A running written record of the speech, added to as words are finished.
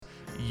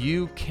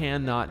you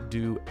cannot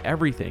do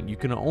everything. You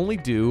can only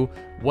do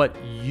what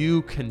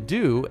you can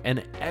do,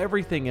 and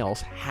everything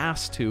else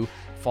has to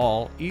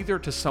fall either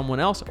to someone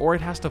else or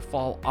it has to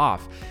fall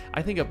off.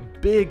 I think a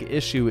big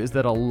issue is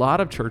that a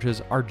lot of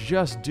churches are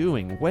just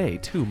doing way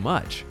too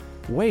much.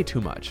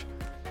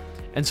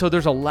 And so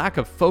there's a lack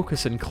of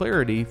focus and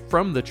clarity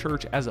from the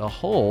church as a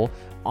whole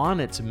on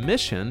its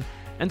mission.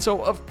 And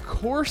so of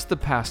course the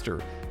pastor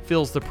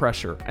feels the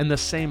pressure and the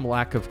same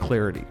lack of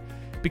clarity,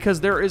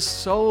 because there is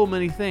so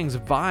many things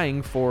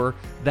vying for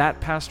that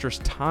pastor's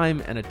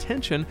time and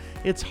attention.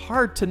 It's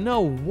hard to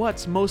know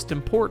what's most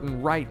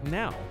important right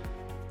now.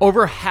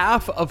 Over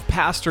half of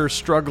pastors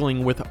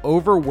struggling with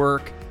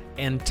overwork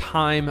and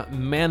time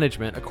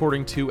management,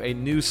 according to a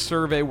new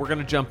survey. We're going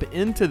to jump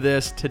into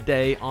this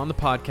today on the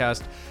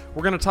podcast.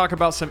 We're going to talk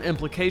about some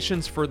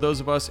implications for those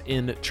of us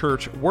in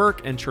church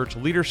work and church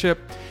leadership.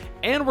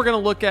 And we're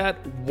going to look at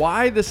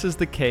why this is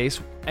the case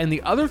and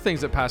the other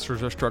things that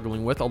pastors are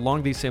struggling with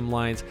along these same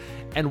lines,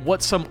 and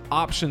what some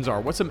options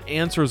are, what some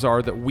answers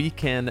are that we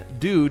can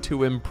do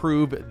to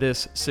improve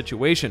this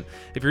situation.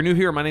 If you're new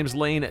here, my name is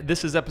Lane.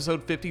 This is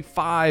episode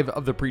 55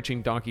 of the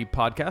Preaching Donkey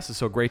podcast. It's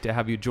so great to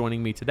have you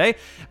joining me today.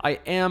 I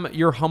am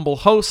your humble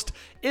host.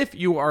 If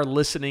you are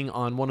listening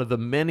on one of the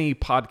many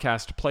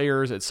podcast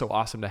players, it's so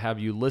awesome to have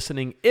you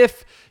listening.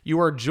 If you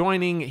are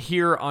joining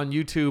here on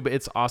YouTube,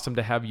 it's awesome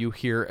to have you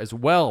here as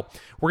well.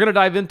 We're going to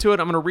dive into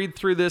it. I'm going to read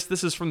through this.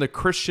 This is from the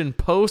Christian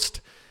Post,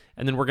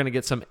 and then we're going to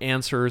get some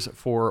answers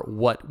for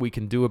what we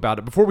can do about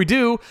it. Before we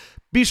do,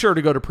 be sure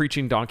to go to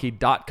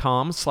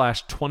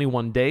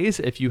preachingdonkey.com/21days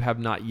if you have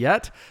not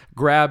yet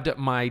grabbed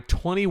my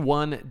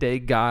 21-day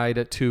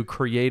guide to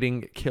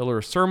creating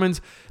killer sermons.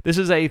 This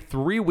is a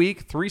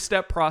 3-week,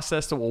 3-step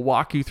process that will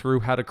walk you through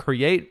how to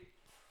create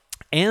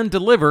and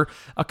deliver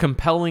a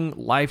compelling,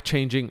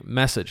 life-changing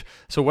message.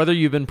 So whether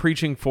you've been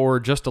preaching for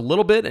just a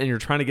little bit and you're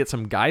trying to get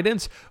some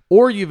guidance,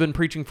 or you've been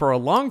preaching for a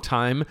long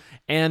time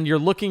and you're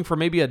looking for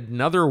maybe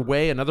another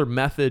way, another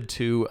method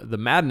to the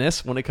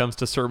madness when it comes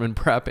to sermon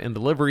prep and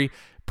delivery,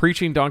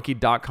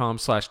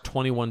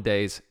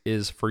 preachingdonkey.com/21days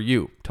is for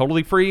you.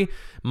 Totally free.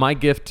 My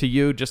gift to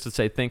you, just to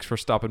say thanks for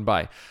stopping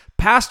by.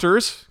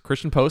 Pastors,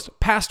 Christian Post,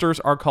 pastors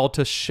are called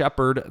to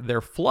shepherd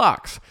their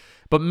flocks,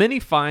 but many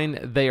find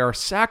they are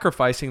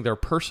sacrificing their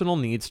personal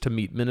needs to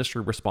meet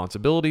ministry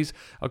responsibilities,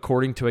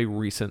 according to a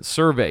recent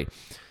survey.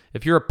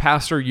 If you're a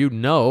pastor, you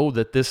know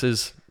that this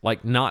is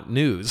like not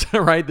news,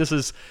 right? This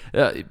is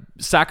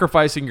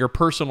sacrificing your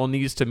personal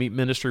needs to meet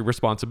ministry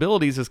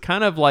responsibilities is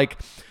kind of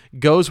like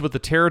goes with the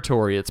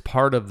territory. It's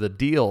part of the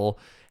deal.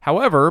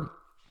 However,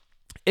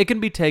 it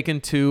can be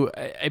taken to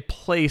a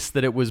place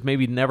that it was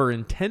maybe never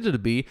intended to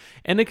be,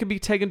 and it can be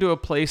taken to a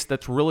place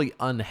that's really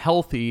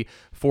unhealthy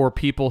for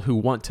people who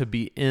want to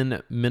be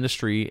in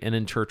ministry and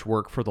in church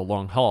work for the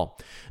long haul.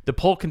 The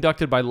poll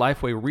conducted by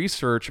Lifeway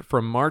Research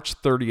from March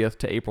 30th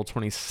to April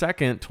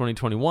 22nd,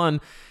 2021,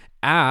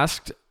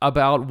 asked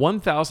about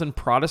 1,000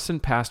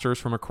 Protestant pastors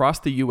from across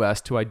the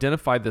U.S. to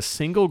identify the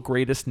single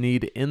greatest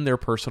need in their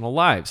personal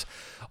lives.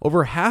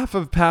 Over half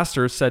of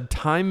pastors said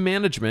time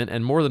management,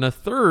 and more than a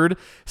third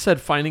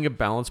said finding a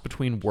balance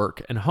between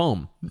work and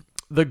home.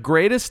 The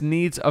greatest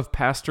needs of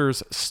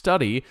pastors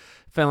study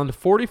found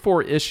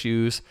 44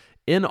 issues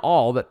in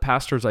all that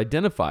pastors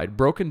identified,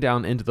 broken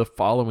down into the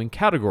following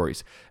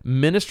categories: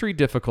 ministry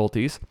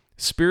difficulties,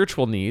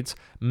 spiritual needs,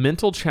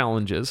 mental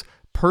challenges,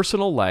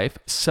 personal life,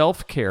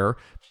 self-care,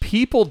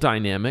 people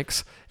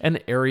dynamics,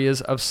 and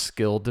areas of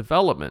skill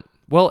development.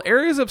 Well,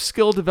 areas of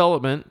skill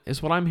development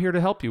is what I'm here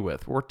to help you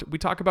with. We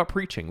talk about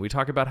preaching. We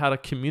talk about how to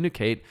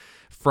communicate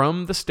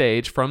from the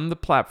stage, from the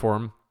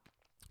platform,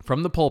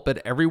 from the pulpit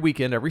every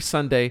weekend, every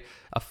Sunday,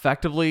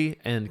 effectively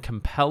and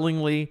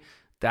compellingly.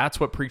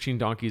 That's what Preaching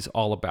Donkey is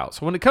all about.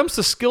 So when it comes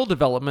to skill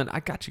development, I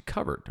got you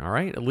covered, all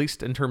right? At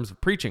least in terms of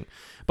preaching.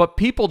 But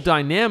people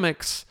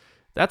dynamics,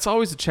 that's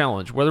always a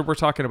challenge, whether we're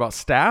talking about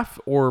staff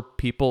or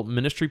people,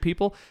 ministry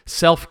people.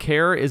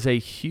 Self-care is a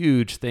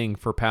huge thing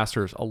for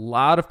pastors. A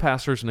lot of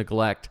pastors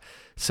neglect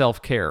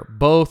self-care.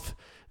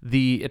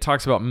 It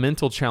talks about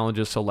mental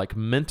challenges, so like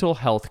mental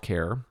health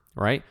care,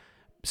 right?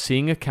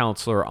 Seeing a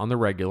counselor on the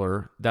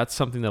regular, that's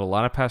something that a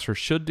lot of pastors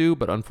should do,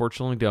 but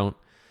unfortunately don't.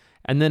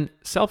 And then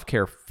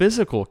self-care,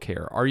 physical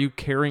care. Are you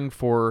caring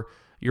for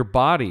your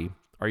body?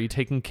 Are you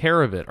taking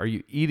care of it? Are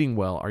you eating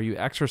well? Are you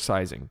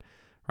exercising?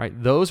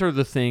 Right? Those are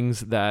the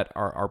things that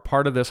are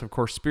part of this. Of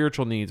course,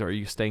 spiritual needs. Are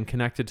you staying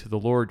connected to the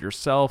Lord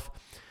yourself?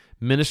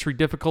 Ministry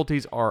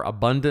difficulties are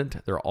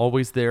abundant. They're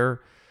always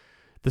there.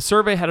 The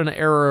survey had an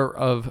error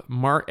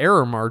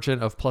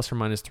margin of plus or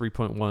minus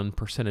 3.1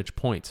 percentage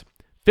points.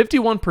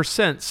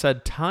 51%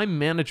 said time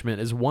management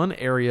is one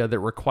area that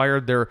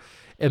required their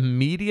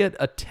immediate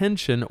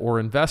attention or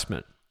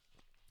investment,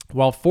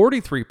 while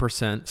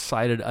 43%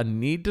 cited a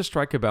need to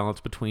strike a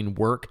balance between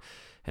work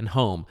and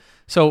home.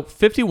 So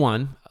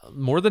 51,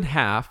 more than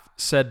half,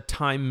 said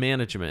time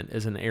management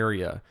is an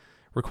area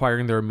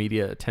requiring their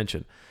immediate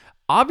attention.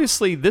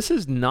 Obviously, this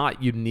is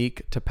not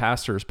unique to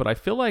pastors, but I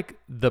feel like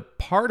the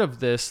part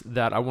of this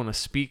that I want to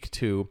speak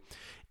to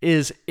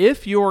is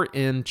if you're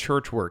in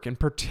church work, and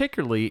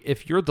particularly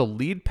if you're the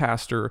lead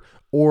pastor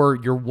or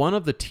you're one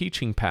of the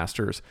teaching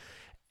pastors,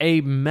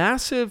 a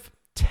massive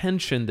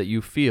tension that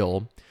you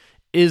feel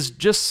is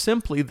just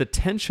simply the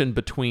tension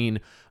between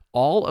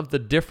all of the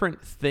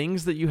different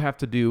things that you have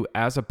to do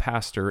as a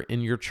pastor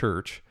in your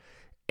church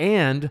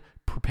and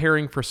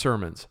preparing for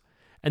sermons.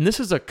 And this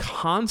is a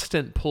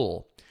constant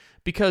pull,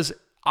 because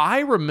I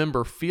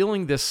remember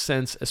feeling this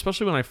sense,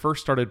 especially when I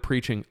first started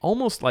preaching,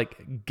 almost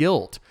like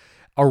guilt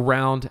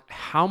around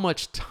how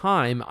much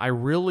time I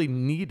really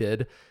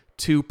needed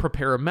to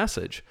prepare a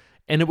message.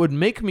 And it would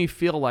make me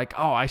feel like,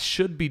 oh, I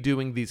should be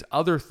doing these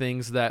other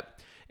things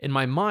that in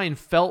my mind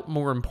felt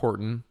more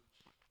important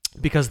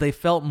because they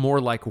felt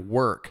more like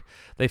work.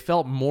 They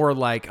felt more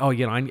like, oh,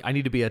 I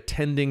need to be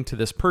attending to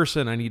this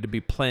person. I need to be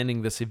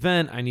planning this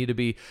event. I need to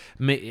be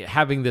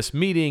having this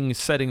meeting,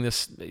 setting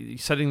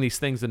these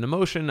things into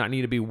motion. I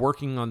need to be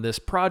working on this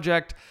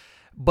project.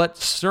 But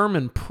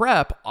sermon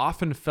prep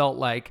often felt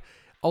like,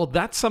 oh,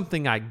 that's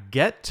something I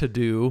get to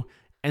do.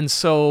 And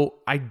so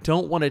I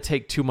don't want to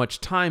take too much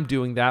time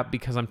doing that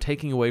because I'm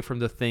taking away from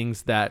the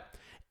things that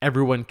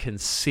everyone can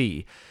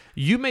see.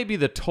 You may be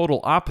the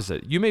total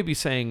opposite. You may be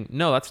saying,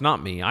 no, that's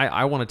not me.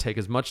 I want to take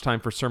as much time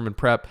for sermon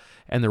prep,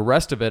 and the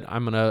rest of it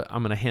I'm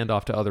gonna hand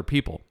off to other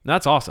people.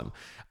 That's awesome.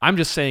 I'm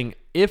just saying,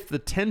 if the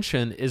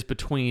tension is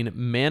between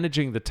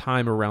managing the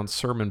time around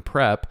sermon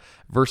prep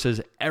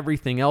versus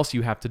everything else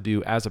you have to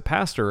do as a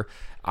pastor,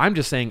 I'm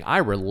just saying I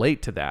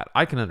relate to that.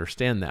 I can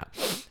understand that.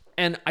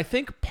 And I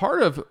think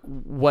part of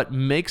what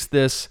makes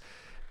this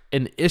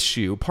an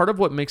issue, part of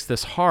what makes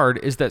this hard,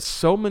 is that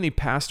so many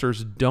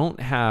pastors don't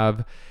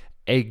have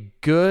a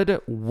good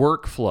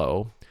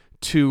workflow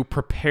to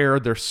prepare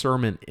their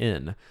sermon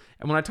in.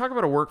 And when I talk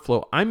about a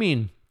workflow, I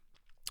mean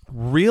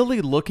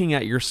really looking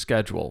at your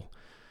schedule.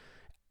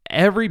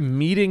 Every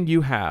meeting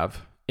you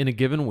have in a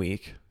given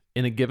week,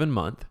 in a given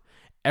month,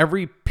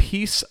 every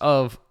piece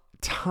of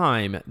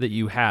time that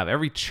you have,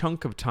 every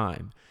chunk of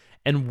time,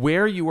 and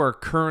where you are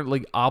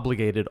currently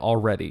obligated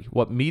already.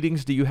 What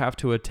meetings do you have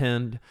to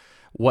attend?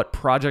 What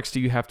projects do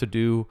you have to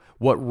do?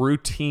 What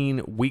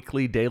routine,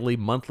 weekly, daily,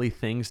 monthly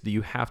things do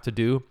you have to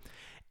do?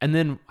 And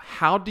then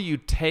how do you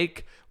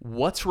take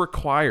what's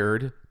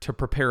required to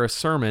prepare a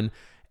sermon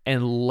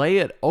and lay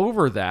it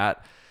over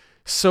that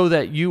so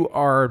that you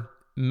are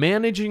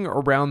managing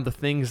around the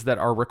things that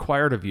are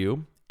required of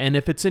you? And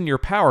if it's in your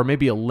power,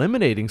 maybe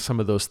eliminating some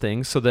of those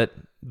things so that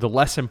the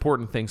less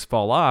important things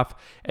fall off,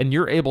 and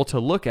you're able to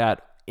look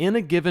at, in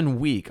a given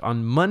week,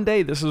 on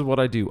Monday, this is what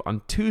I do.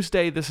 On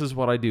Tuesday, this is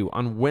what I do.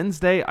 On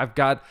Wednesday, I've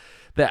got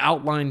the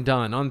outline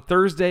done. On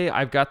Thursday,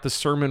 I've got the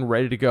sermon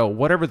ready to go.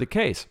 Whatever the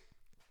case,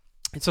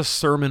 it's a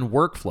sermon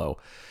workflow.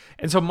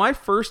 And so my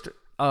first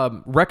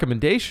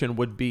recommendation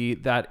would be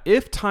that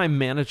if time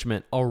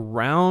management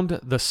around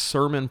the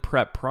sermon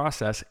prep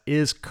process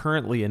is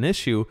currently an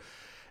issue,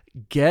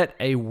 get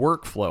a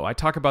workflow. I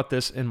talk about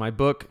this in my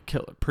book,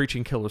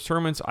 Preaching Killer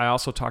Sermons. I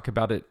also talk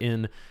about it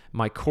in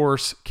my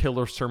course,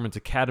 Killer Sermons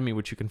Academy,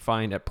 which you can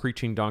find at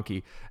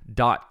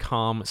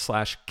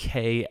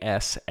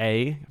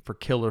preachingdonkey.com/KSA for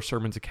Killer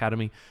Sermons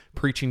Academy,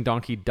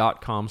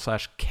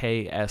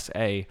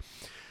 preachingdonkey.com/KSA.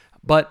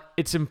 But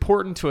it's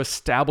important to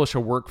establish a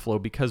workflow,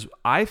 because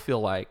I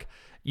feel like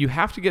you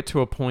have to get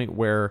to a point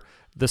where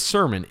the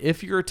sermon,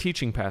 if you're a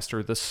teaching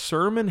pastor, the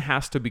sermon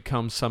has to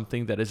become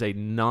something that is a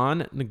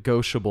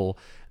non-negotiable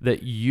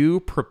that you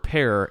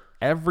prepare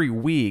every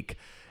week,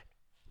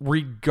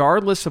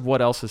 regardless of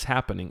what else is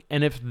happening.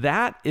 And if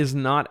that is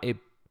not an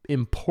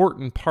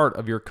important part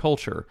of your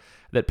culture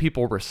that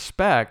people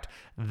respect,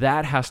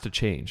 that has to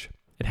change.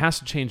 It has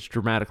to change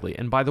dramatically.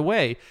 And by the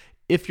way,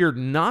 if you're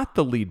not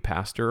the lead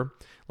pastor,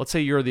 let's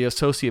say you're the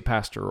associate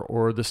pastor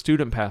or the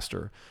student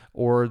pastor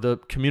or the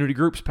community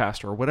groups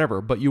pastor or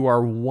whatever, but you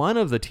are one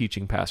of the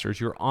teaching pastors,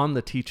 you're on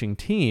the teaching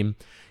team,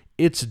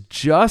 it's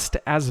just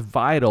as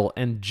vital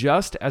and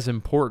just as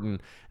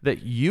important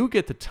that you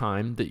get the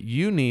time that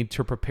you need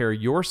to prepare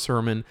your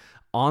sermon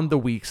on the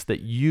weeks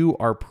that you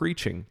are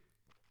preaching.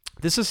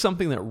 This is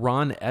something that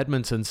Ron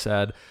Edmondson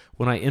said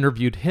when I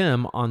interviewed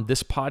him on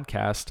this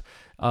podcast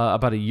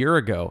about a year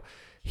ago.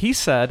 He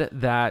said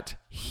that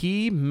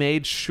he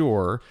made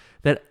sure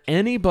that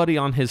anybody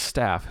on his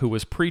staff who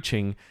was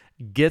preaching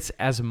gets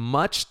as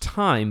much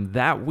time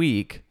that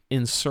week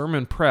in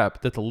sermon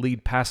prep that the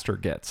lead pastor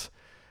gets.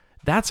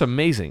 That's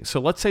amazing. So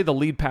let's say the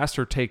lead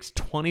pastor takes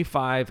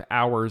 25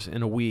 hours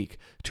in a week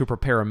to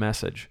prepare a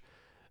message.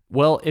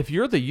 Well, if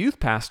you're the youth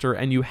pastor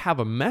and you have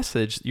a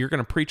message, you're going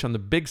to preach on the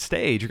big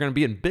stage, you're going to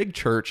be in big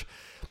church,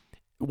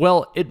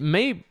 well,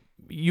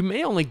 you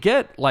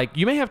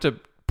may have to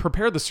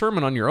prepare the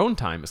sermon on your own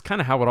time. It's kind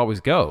of how it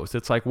always goes.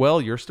 It's like,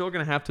 well, you're still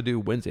going to have to do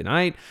Wednesday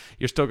night.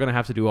 You're still going to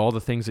have to do all the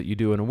things that you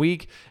do in a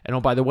week. And oh,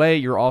 by the way,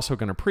 you're also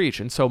going to preach.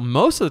 And so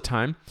most of the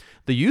time,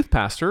 the youth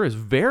pastor is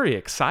very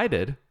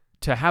excited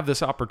to have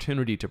this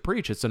opportunity to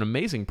preach. It's an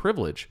amazing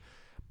privilege.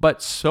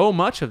 But so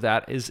much of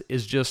that is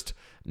just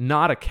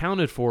not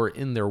accounted for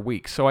in their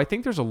week. So I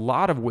think there's a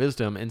lot of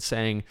wisdom in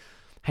saying,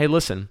 hey,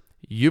 listen,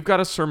 you've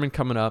got a sermon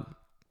coming up.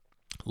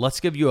 Let's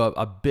give you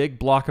a big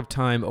block of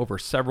time over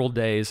several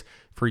days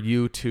for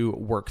you to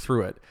work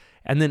through it.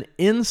 And then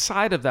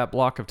inside of that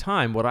block of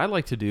time, what I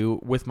like to do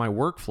with my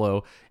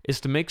workflow is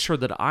to make sure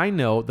that I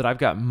know that I've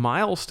got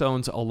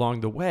milestones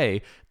along the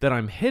way that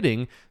I'm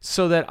hitting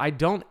so that I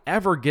don't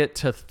ever get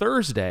to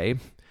Thursday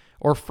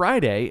or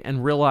Friday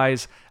and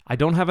realize I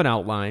don't have an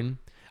outline,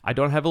 I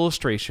don't have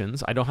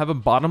illustrations, I don't have a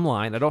bottom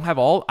line, I don't have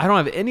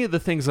any of the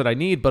things that I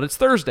need, but it's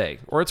Thursday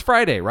or it's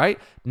Friday, right?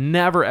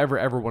 Never, ever,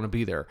 ever want to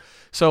be there.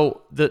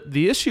 So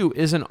the issue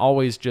isn't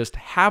always just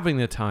having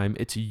the time,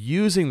 it's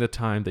using the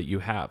time that you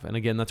have. And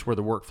again, that's where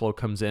the workflow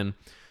comes in,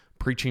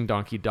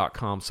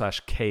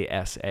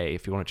 preachingdonkey.com/KSA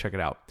if you want to check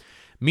it out.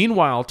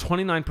 Meanwhile,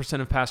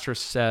 29% of pastors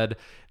said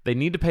they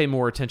need to pay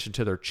more attention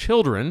to their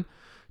children,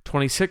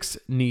 26%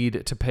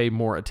 need to pay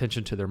more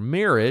attention to their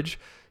marriage,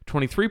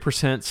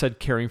 23% said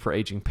caring for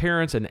aging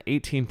parents, and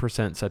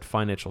 18% said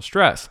financial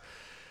stress.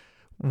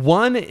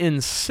 1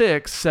 in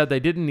 6 said they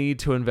didn't need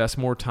to invest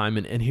more time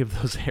in any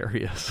of those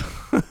areas,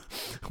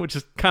 which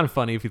is kind of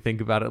funny if you think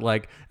about it.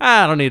 Like,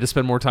 I don't need to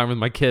spend more time with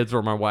my kids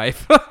or my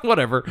wife,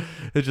 whatever.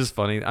 It's just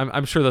funny.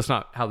 I'm sure that's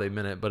not how they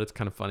meant it, but it's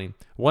kind of funny.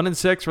 1 in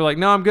 6 were like,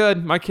 no, I'm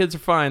good. My kids are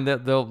fine.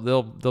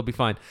 They'll be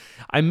fine.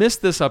 I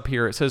missed this up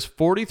here. It says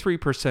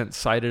 43%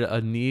 cited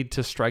a need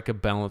to strike a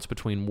balance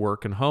between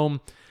work and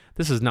home.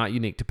 This is not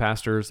unique to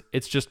pastors.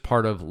 It's just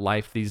part of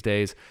life these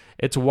days.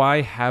 It's why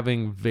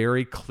having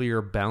very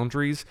clear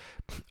boundaries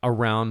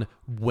around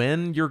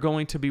when you're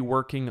going to be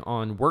working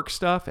on work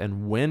stuff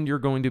and when you're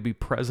going to be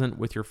present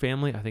with your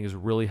family, I think is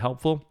really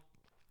helpful.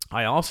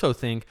 I also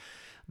think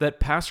that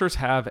pastors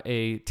have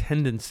a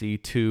tendency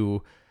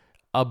to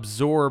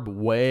absorb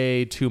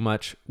way too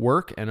much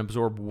work and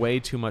absorb way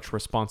too much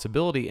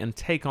responsibility and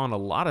take on a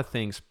lot of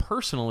things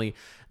personally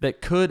that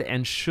could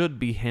and should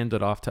be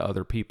handed off to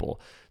other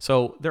people.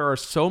 So there are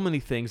so many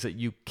things that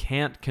you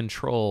can't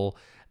control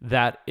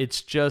that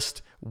it's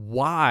just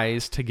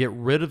wise to get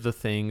rid of the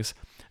things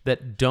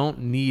that don't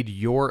need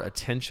your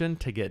attention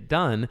to get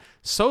done,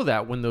 so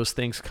that when those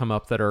things come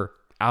up that are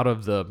out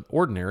of the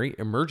ordinary,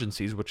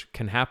 emergencies, which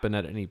can happen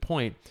at any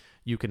point,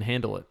 you can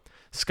handle it.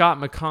 Scott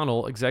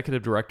McConnell,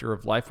 executive director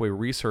of Lifeway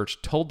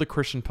Research, told the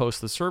Christian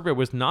Post the survey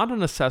was not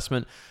an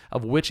assessment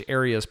of which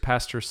areas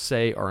pastors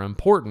say are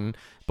important,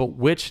 but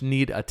which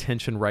need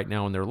attention right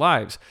now in their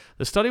lives.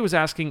 The study was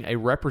asking a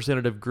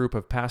representative group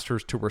of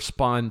pastors to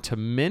respond to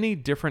many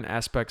different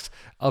aspects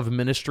of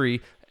ministry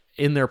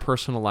in their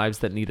personal lives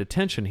that need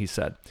attention, he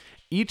said.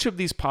 Each of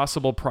these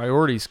possible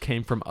priorities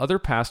came from other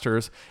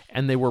pastors,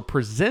 and they were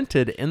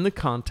presented in the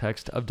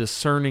context of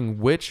discerning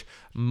which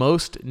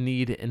most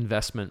need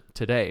investment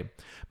today.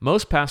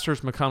 Most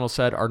pastors, McConnell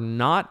said, are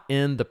not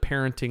in the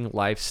parenting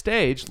life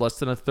stage. Less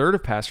than a third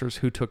of pastors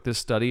who took this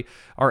study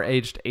are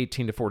aged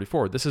 18 to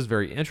 44. This is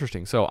very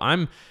interesting. So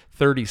I'm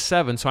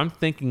 37, so I'm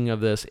thinking of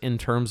this in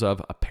terms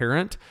of a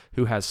parent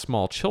who has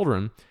small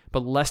children,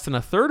 but less than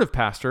a third of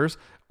pastors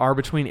are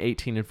between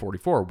 18 and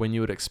 44, when you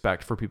would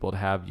expect for people to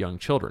have young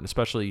children,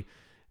 especially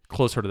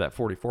closer to that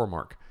 44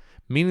 mark,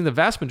 meaning the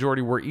vast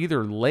majority were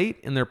either late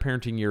in their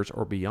parenting years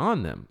or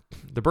beyond them.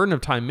 The burden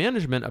of time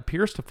management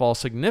appears to fall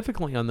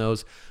significantly on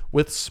those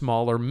with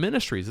smaller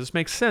ministries. This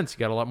makes sense. You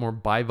got a lot more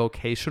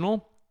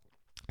bivocational.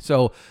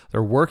 So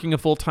they're working a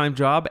full-time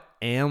job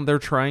and they're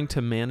trying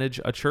to manage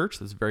a church.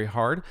 That's very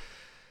hard.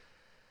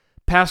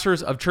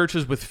 Pastors of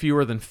churches with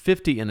fewer than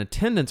 50 in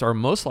attendance are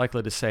most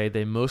likely to say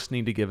they most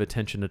need to give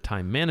attention to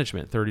time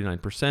management,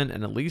 39%,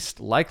 and at least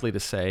likely to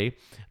say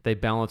they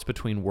balance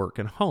between work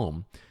and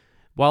home.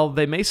 While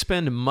they may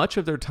spend much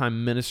of their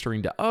time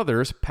ministering to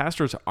others,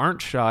 pastors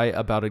aren't shy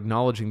about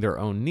acknowledging their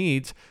own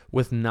needs,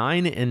 with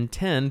 9 in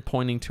 10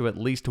 pointing to at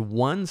least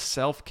one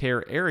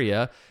self-care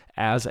area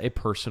as a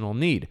personal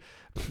need.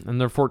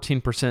 And their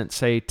 14%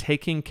 say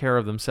taking care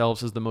of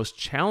themselves is the most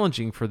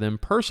challenging for them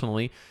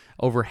personally.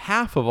 Over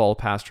half of all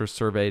pastors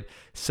surveyed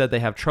said they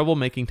have trouble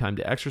making time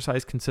to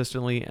exercise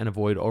consistently and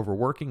avoid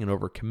overworking and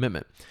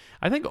overcommitment.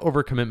 I think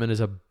overcommitment is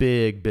a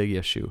big, big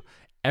issue.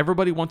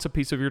 Everybody wants a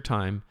piece of your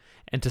time,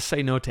 and to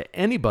say no to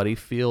anybody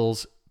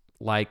feels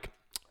like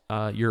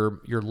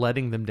you're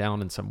letting them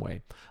down in some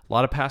way. A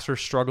lot of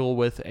pastors struggle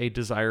with a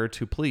desire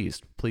to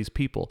please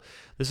people.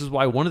 This is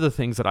why one of the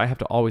things that I have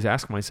to always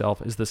ask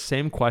myself is the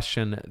same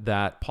question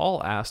that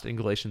Paul asked in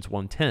Galatians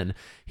 1:10.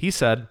 He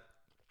said,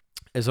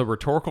 is a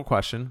rhetorical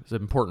question, it's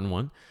an important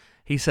one.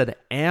 He said,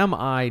 am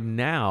I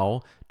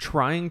now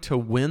trying to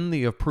win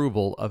the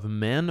approval of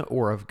men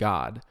or of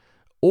God?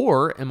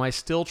 Or am I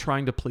still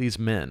trying to please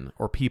men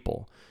or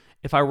people?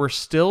 If I were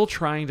still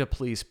trying to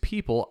please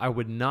people, I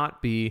would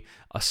not be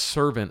a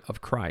servant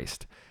of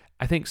Christ.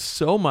 I think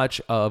so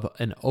much of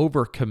an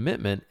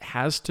overcommitment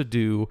has to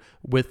do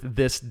with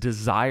this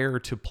desire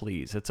to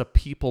please. It's a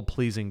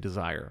people-pleasing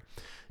desire.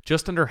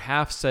 Just under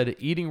half said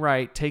eating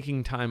right,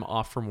 taking time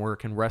off from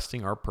work, and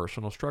resting are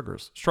personal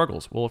struggles.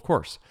 Well, of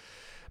course.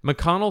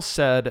 McConnell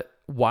said,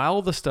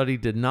 while the study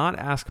did not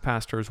ask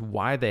pastors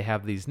why they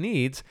have these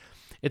needs,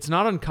 it's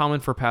not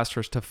uncommon for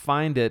pastors to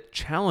find it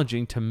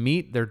challenging to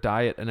meet their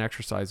diet and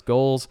exercise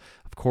goals.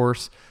 Of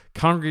course,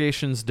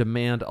 Congregations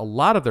demand a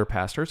lot of their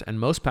pastors, and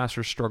most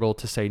pastors struggle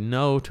to say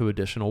no to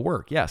additional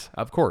work. Yes,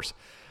 of course.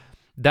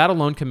 That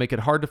alone can make it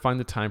hard to find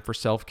the time for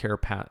self-care,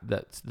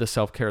 the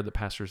self-care that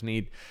pastors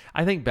need.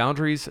 I think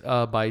Boundaries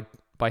by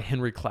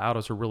Henry Cloud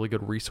is a really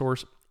good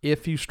resource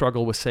if you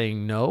struggle with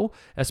saying no,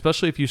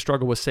 especially if you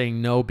struggle with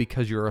saying no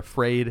because you're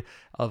afraid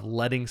of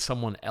letting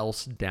someone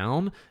else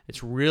down.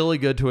 It's really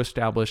good to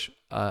establish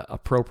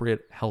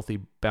appropriate, healthy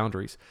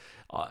boundaries.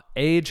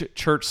 Age,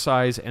 church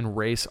size, and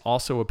race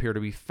also appear to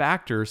be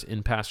factors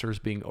in pastors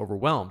being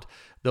overwhelmed.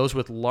 Those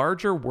with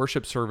larger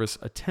worship service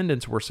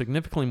attendance were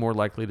significantly more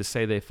likely to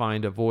say they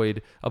find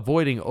avoiding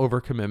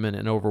overcommitment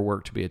and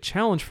overwork to be a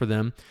challenge for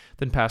them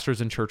than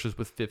pastors in churches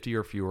with 50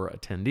 or fewer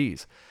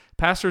attendees.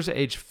 Pastors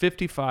aged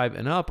 55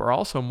 and up are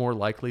also more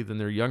likely than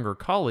their younger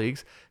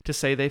colleagues to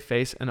say they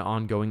face an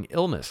ongoing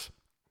illness.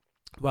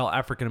 While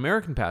African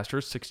American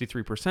pastors,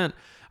 63%,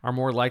 are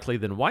more likely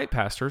than white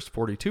pastors,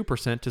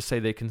 42%,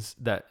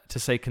 to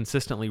say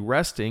consistently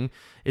resting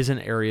is an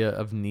area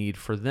of need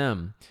for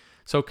them.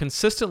 So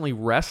consistently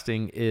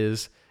resting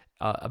is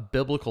a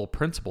biblical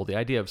principle, the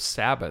idea of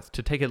Sabbath,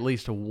 to take at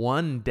least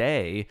one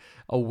day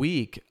a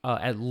week,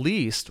 at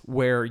least,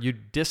 where you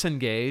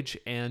disengage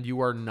and you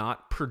are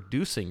not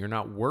producing, you're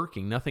not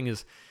working,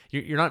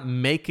 you're not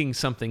making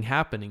something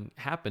happen,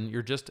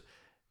 you're just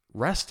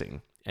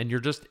resting. And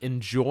you're just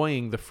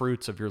enjoying the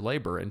fruits of your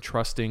labor and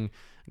trusting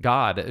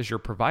God as your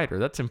provider.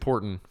 That's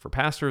important for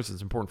pastors.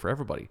 It's important for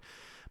everybody.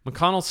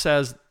 McConnell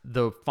says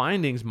the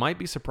findings might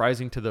be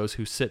surprising to those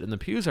who sit in the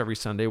pews every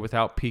Sunday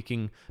without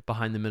peeking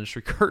behind the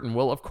ministry curtain.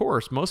 Well, of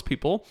course, most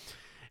people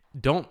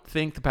don't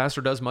think the pastor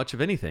does much of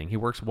anything. He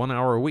works 1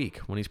 hour a week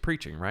when he's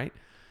preaching, right?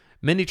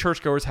 Many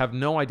churchgoers have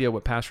no idea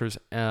what pastors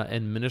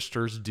and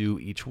ministers do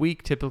each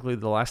week. Typically,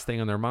 the last thing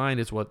on their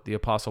mind is what the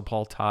Apostle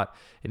Paul taught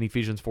in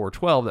Ephesians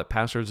 4:12, that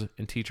pastors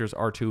and teachers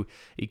are to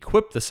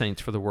equip the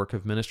saints for the work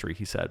of ministry,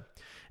 he said.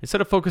 Instead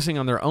of focusing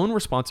on their own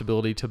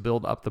responsibility to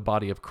build up the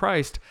body of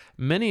Christ,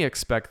 many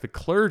expect the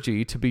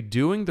clergy to be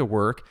doing the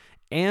work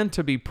and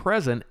to be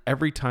present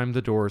every time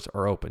the doors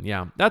are open.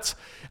 Yeah,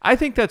 I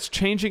think that's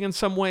changing in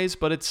some ways,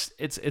 but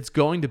it's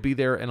going to be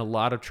there in a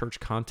lot of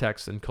church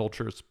contexts and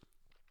cultures.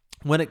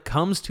 When it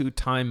comes to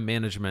time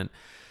management,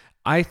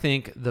 I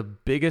think the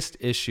biggest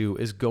issue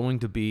is going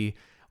to be,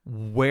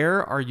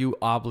 where are you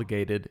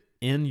obligated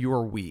in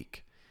your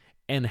week?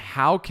 And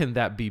how can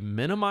that be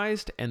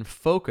minimized and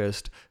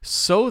focused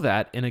so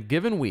that in a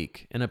given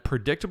week, in a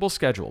predictable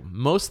schedule,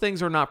 most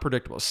things are not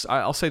predictable.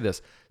 I'll say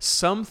this,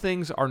 some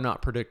things are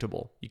not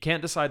predictable. You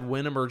can't decide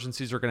when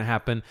emergencies are going to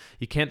happen.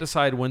 You can't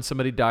decide when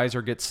somebody dies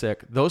or gets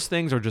sick. Those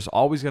things are just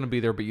always going to be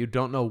there, but you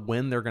don't know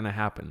when they're going to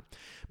happen.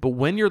 But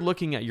when you're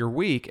looking at your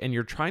week and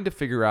you're trying to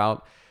figure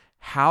out,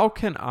 how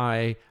can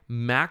I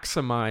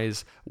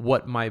maximize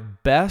what my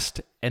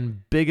best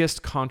and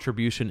biggest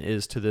contribution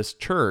is to this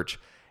church?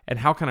 And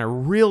how can I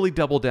really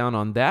double down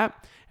on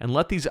that and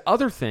let these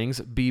other things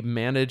be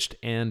managed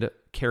and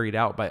carried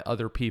out by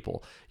other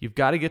people? You've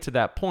got to get to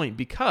that point,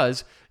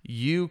 because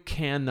you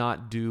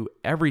cannot do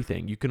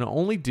everything. You can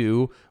only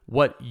do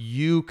what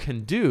you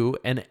can do,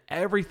 and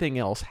everything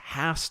else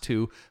has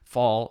to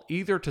fall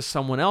either to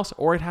someone else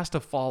or it has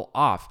to fall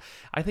off.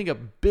 I think a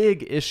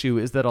big issue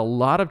is that a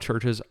lot of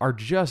churches are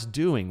just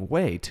doing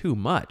way too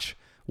much.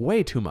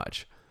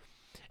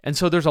 And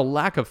so there's a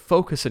lack of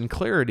focus and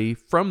clarity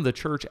from the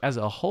church as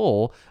a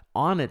whole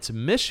on its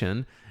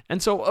mission.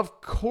 And so,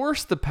 of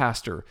course, the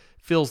pastor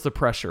feels the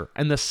pressure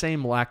and the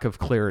same lack of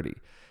clarity,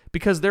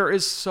 because there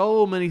is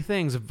so many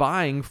things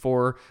vying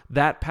for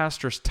that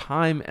pastor's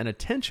time and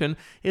attention.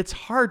 It's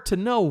hard to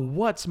know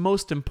what's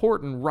most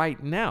important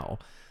right now.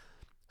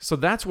 So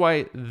that's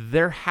why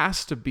there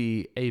has to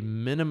be a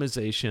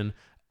minimization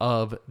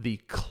of the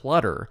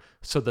clutter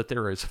so that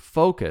there is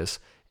focus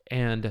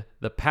and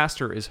the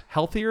pastor is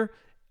healthier.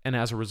 And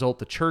as a result,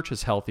 the church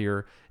is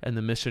healthier and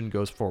the mission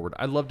goes forward.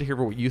 I'd love to hear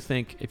what you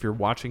think if you're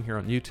watching here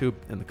on YouTube,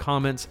 in the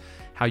comments,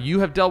 how you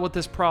have dealt with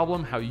this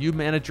problem, how you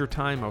manage your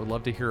time. I would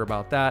love to hear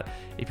about that.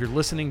 If you're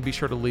listening, be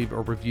sure to leave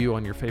a review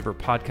on your favorite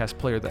podcast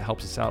player. That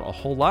helps us out a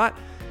whole lot.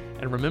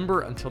 And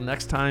remember, until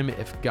next time,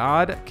 if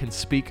God can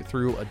speak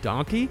through a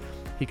donkey,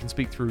 he can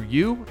speak through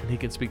you and he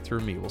can speak through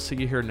me. We'll see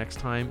you here next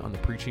time on the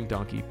Preaching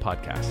Donkey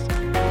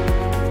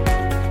podcast.